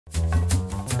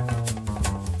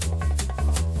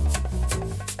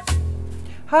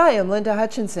Hi, I'm Linda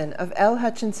Hutchinson of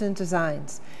Hutchinson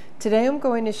Designs. Today I'm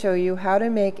going to show you how to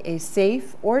make a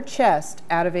safe or chest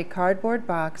out of a cardboard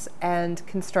box and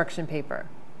construction paper.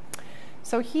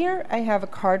 So here I have a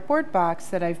cardboard box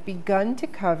that I've begun to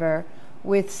cover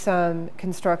with some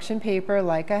construction paper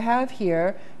like I have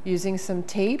here, using some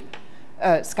tape,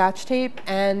 scotch tape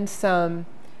and some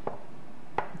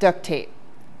duct tape.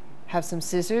 Have some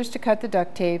scissors to cut the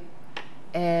duct tape,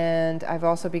 and I've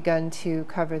also begun to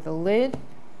cover the lid.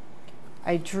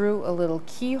 I drew a little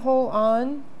keyhole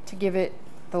on to give it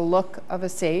the look of a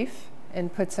safe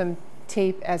and put some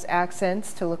tape as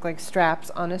accents to look like straps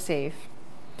on a safe.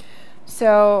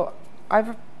 So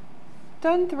I've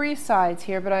done 3 sides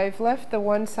here, but I've left the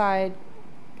one side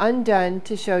undone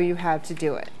to show you how to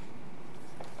do it.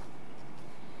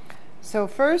 So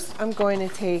first I'm going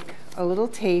to take a little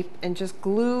tape and just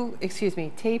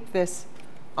tape this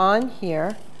on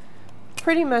here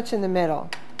pretty much in the middle.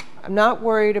 I'm not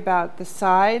worried about the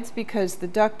sides because the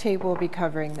duct tape will be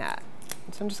covering that.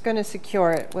 So I'm just going to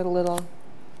secure it with a little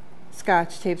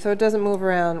scotch tape so it doesn't move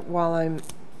around while I'm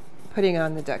putting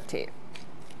on the duct tape.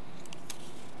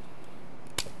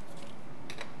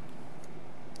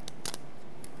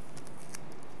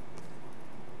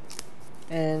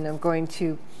 And I'm going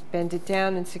to bend it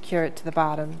down and secure it to the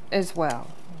bottom as well.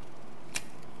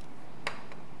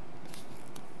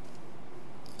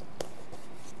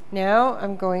 Now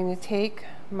I'm going to take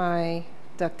my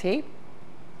duct tape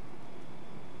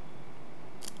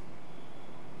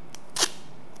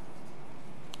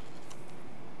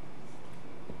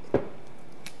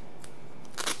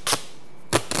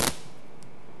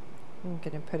I'm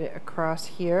going to put it across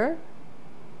here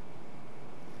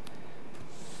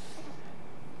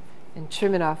and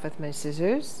trim it off with my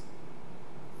scissors.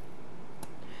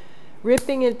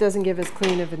 Ripping it doesn't give as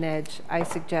clean of an edge. I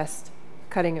suggest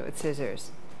cutting it with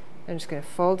scissors. I'm just going to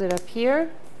fold it up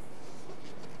here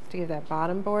to give that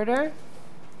bottom border.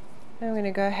 And I'm going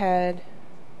to go ahead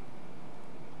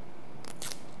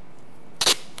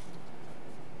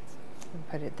and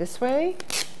put it this way.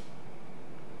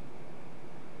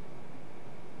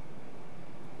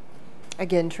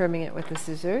 Again, trimming it with the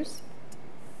scissors.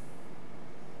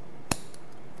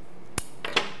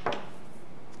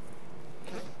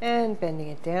 And bending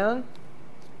it down.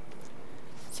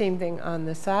 Same thing on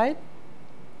the side.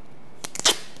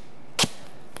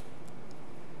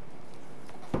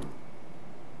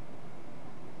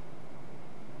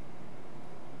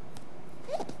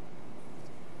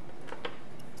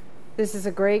 This is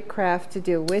a great craft to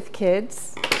do with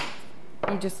kids.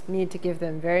 You just need to give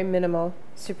them very minimal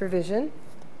supervision.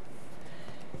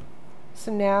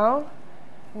 So now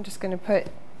I'm just going to put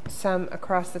some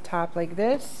across the top like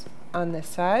this on this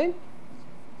side.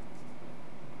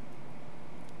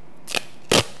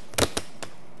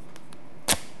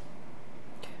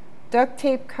 Duct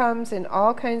tape comes in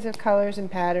all kinds of colors and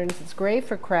patterns. It's great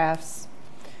for crafts,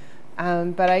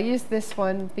 but I use this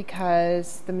one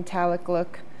because the metallic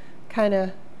look kind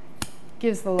of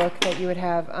gives the look that you would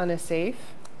have on a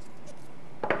safe.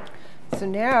 So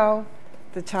now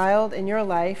the child in your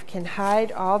life can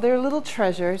hide all their little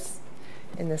treasures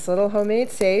in this little homemade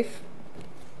safe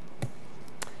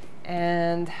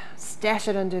and stash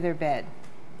it under their bed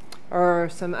or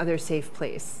some other safe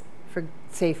place for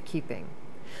safekeeping.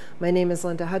 My name is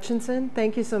Linda Hutchinson.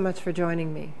 Thank you so much for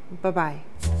joining me. Bye-bye.